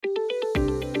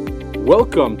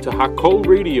Welcome to Hakol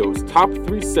Radio's Top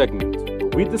 3 segment, where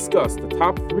we discuss the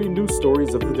top 3 news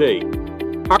stories of the day.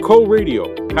 Hakol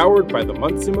Radio, powered by the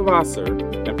Monsey Mavasser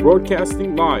and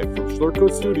broadcasting live from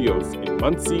Shlurko Studios in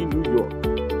Monsey, New York.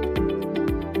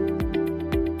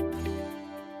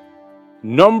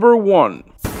 Number 1.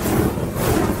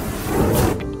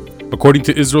 According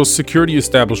to Israel's security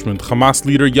establishment, Hamas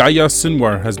leader Yahya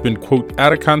Sinwar has been, quote,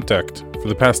 out of contact for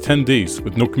the past 10 days,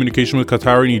 with no communication with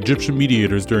Qatari and Egyptian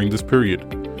mediators during this period.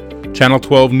 Channel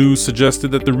 12 News suggested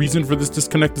that the reason for this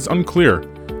disconnect is unclear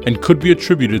and could be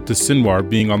attributed to Sinwar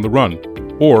being on the run,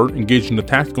 or engaged in a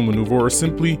tactical maneuver, or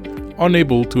simply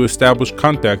unable to establish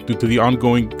contact due to the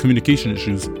ongoing communication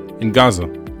issues in Gaza.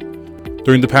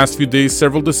 During the past few days,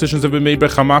 several decisions have been made by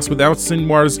Hamas without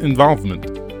Sinwar's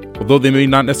involvement, although they may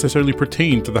not necessarily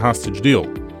pertain to the hostage deal.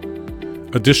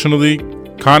 Additionally,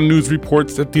 Khan News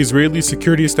reports that the Israeli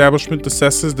security establishment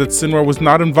assesses that Sinwar was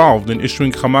not involved in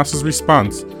issuing Hamas's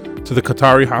response to the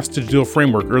Qatari hostage deal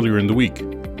framework earlier in the week.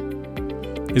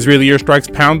 Israeli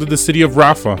airstrikes pounded the city of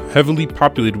Rafah, heavily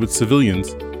populated with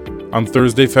civilians, on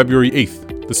Thursday, February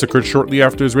 8th. This occurred shortly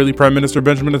after Israeli Prime Minister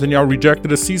Benjamin Netanyahu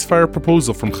rejected a ceasefire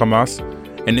proposal from Hamas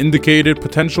and indicated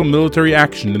potential military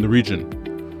action in the region.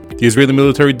 The Israeli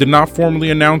military did not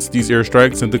formally announce these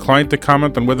airstrikes and declined to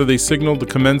comment on whether they signaled the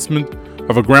commencement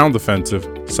of a ground offensive,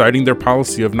 citing their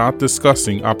policy of not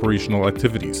discussing operational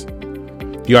activities.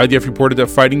 The IDF reported that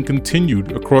fighting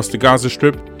continued across the Gaza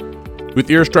Strip, with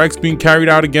airstrikes being carried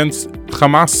out against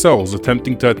Hamas cells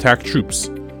attempting to attack troops.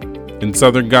 In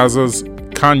southern Gaza's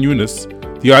Khan Yunis,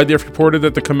 the IDF reported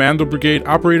that the Commando Brigade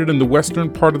operated in the western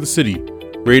part of the city,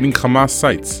 raiding Hamas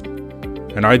sites.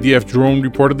 An IDF drone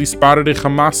reportedly spotted a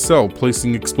Hamas cell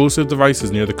placing explosive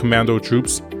devices near the commando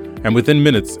troops, and within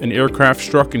minutes, an aircraft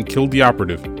struck and killed the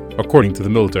operative, according to the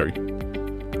military.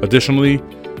 Additionally,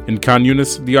 in Khan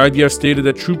Yunis, the IDF stated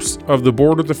that troops of the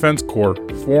Border Defense Corps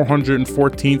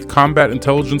 414th Combat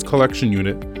Intelligence Collection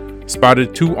Unit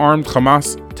spotted 2 armed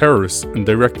Hamas terrorists and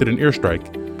directed an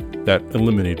airstrike that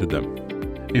eliminated them.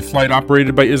 A flight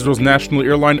operated by Israel's national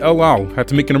airline El Al had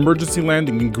to make an emergency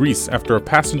landing in Greece after a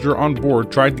passenger on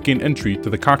board tried to gain entry to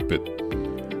the cockpit.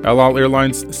 El Al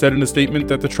Airlines said in a statement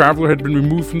that the traveler had been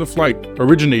removed from the flight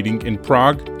originating in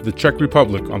Prague, the Czech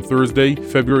Republic, on Thursday,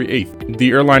 February 8th. The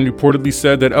airline reportedly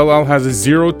said that El Al has a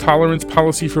zero-tolerance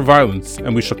policy for violence,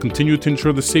 and we shall continue to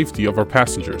ensure the safety of our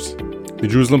passengers. The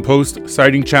Jerusalem Post,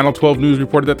 citing Channel 12 News,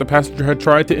 reported that the passenger had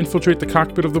tried to infiltrate the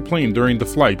cockpit of the plane during the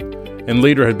flight, and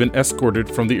later had been escorted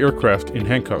from the aircraft in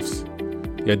handcuffs.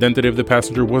 The identity of the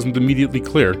passenger wasn't immediately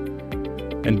clear,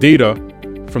 and data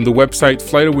from the website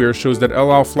FlightAware shows that El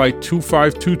Al Flight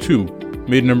 2522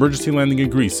 made an emergency landing in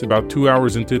Greece about 2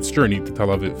 hours into its journey to Tel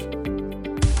Aviv.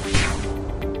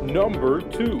 Number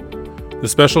 2. The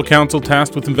special counsel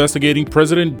tasked with investigating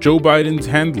President Joe Biden's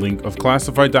handling of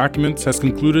classified documents has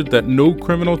concluded that no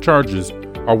criminal charges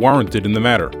are warranted in the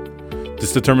matter.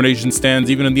 This determination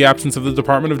stands even in the absence of the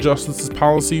Department of Justice's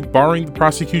policy barring the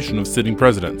prosecution of sitting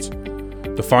presidents.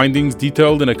 The findings,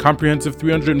 detailed in a comprehensive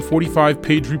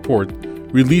 345-page report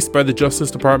released by the Justice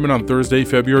Department on Thursday,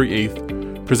 February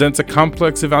 8th, presents a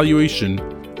complex evaluation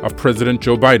of President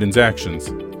Joe Biden's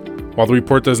actions. While the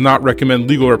report does not recommend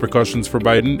legal repercussions for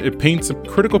Biden, it paints a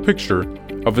critical picture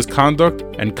of his conduct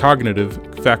and cognitive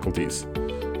faculties.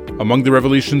 Among the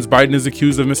revelations, Biden is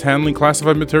accused of mishandling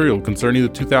classified material concerning the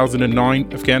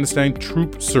 2009 Afghanistan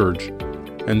troop surge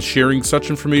and sharing such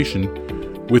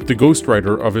information with the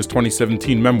ghostwriter of his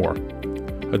 2017 memoir.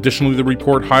 Additionally, the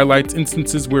report highlights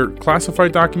instances where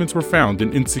classified documents were found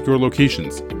in insecure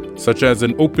locations, such as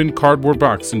an open cardboard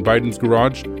box in Biden's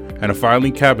garage and a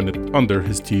filing cabinet under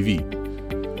his TV.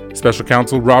 Special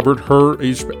counsel Robert Hur,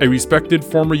 a respected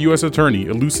former U.S. attorney,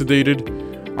 elucidated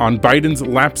on Biden's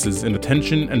lapses in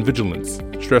attention and vigilance,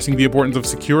 stressing the importance of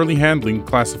securely handling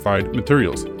classified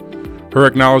materials. Hur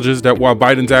acknowledges that while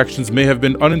Biden's actions may have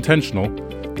been unintentional,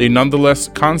 they nonetheless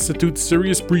constitute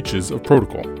serious breaches of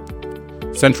protocol.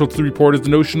 Central to the report is the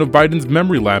notion of Biden's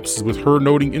memory lapses, with Hur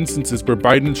noting instances where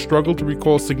Biden struggled to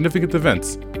recall significant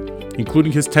events,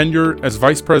 including his tenure as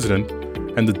vice president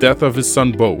and the death of his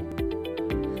son Beau.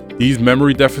 These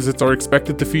memory deficits are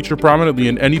expected to feature prominently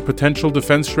in any potential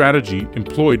defense strategy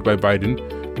employed by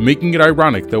Biden, making it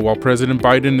ironic that while President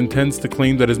Biden intends to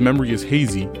claim that his memory is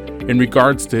hazy in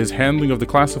regards to his handling of the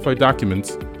classified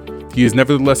documents, he is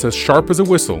nevertheless as sharp as a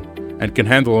whistle and can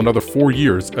handle another 4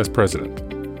 years as president.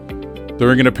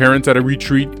 During an appearance at a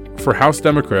retreat for House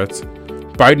Democrats,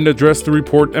 Biden addressed the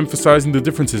report, emphasizing the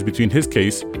differences between his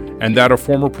case and that of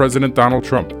former President Donald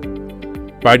Trump.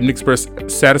 Biden expressed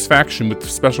satisfaction with the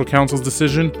special counsel's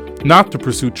decision not to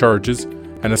pursue charges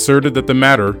and asserted that the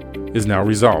matter is now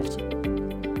resolved.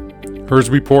 Hur's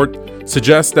report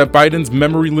suggests that Biden's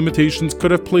memory limitations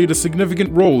could have played a significant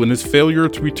role in his failure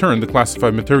to return the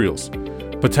classified materials,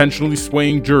 potentially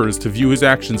swaying jurors to view his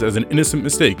actions as an innocent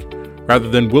mistake rather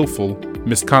than willful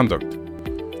misconduct.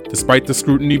 Despite the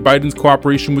scrutiny, Biden's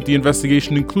cooperation with the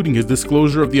investigation, including his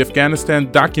disclosure of the Afghanistan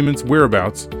documents'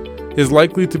 whereabouts, is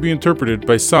likely to be interpreted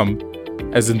by some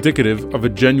as indicative of a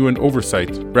genuine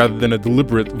oversight rather than a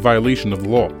deliberate violation of the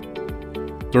law.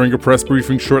 During a press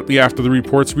briefing shortly after the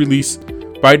report's release,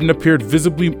 Biden appeared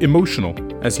visibly emotional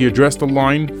as he addressed a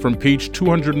line from page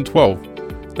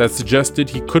 212 that suggested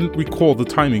he couldn't recall the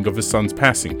timing of his son's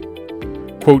passing.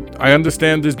 Quote, "I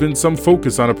understand there's been some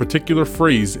focus on a particular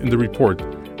phrase in the report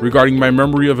regarding my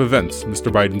memory of events," Mr.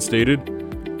 Biden stated,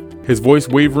 his voice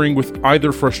wavering with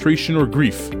either frustration or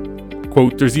grief.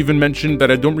 Quote, "There's even mention that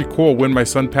I don't recall when my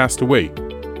son passed away.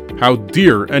 How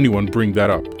dare anyone bring that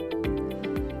up?"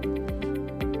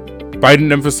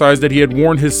 Biden emphasized that he had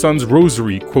worn his son's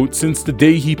rosary, quote, "since the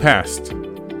day he passed,"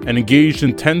 and engaged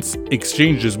in tense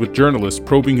exchanges with journalists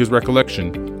probing his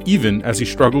recollection, even as he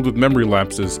struggled with memory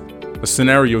lapses, a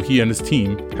scenario he and his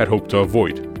team had hoped to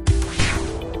avoid.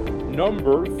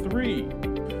 Number 3.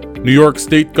 New York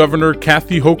State Governor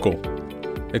Kathy Hochul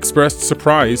expressed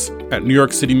surprise at New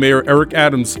York City Mayor Eric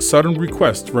Adams' sudden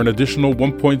request for an additional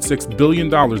 $1.6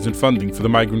 billion in funding for the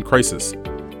migrant crisis,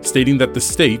 stating that the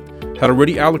state had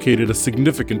already allocated a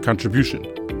significant contribution.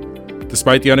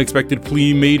 Despite the unexpected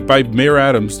plea made by Mayor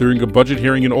Adams during a budget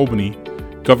hearing in Albany,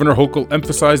 Governor Hochul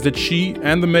emphasized that she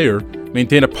and the mayor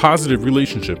maintain a positive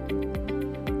relationship.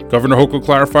 Governor Hochul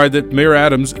clarified that Mayor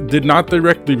Adams did not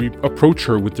directly approach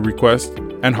her with the request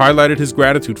and highlighted his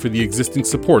gratitude for the existing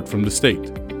support from the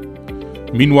state.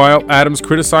 Meanwhile, Adams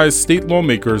criticized state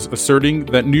lawmakers, asserting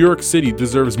that New York City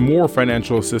deserves more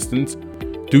financial assistance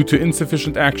due to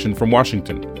insufficient action from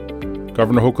Washington.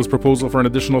 Governor Hochul's proposal for an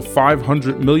additional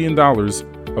 $500 million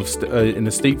in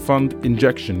a state fund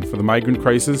injection for the migrant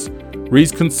crisis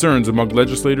raised concerns among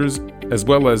legislators as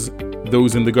well as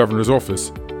those in the governor's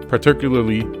office,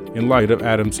 particularly in light of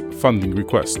Adams' funding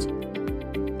request.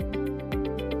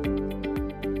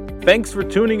 Thanks for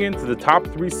tuning in to the Top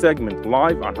 3 segment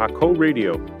live on Hakol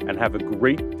Radio, and have a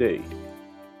great day.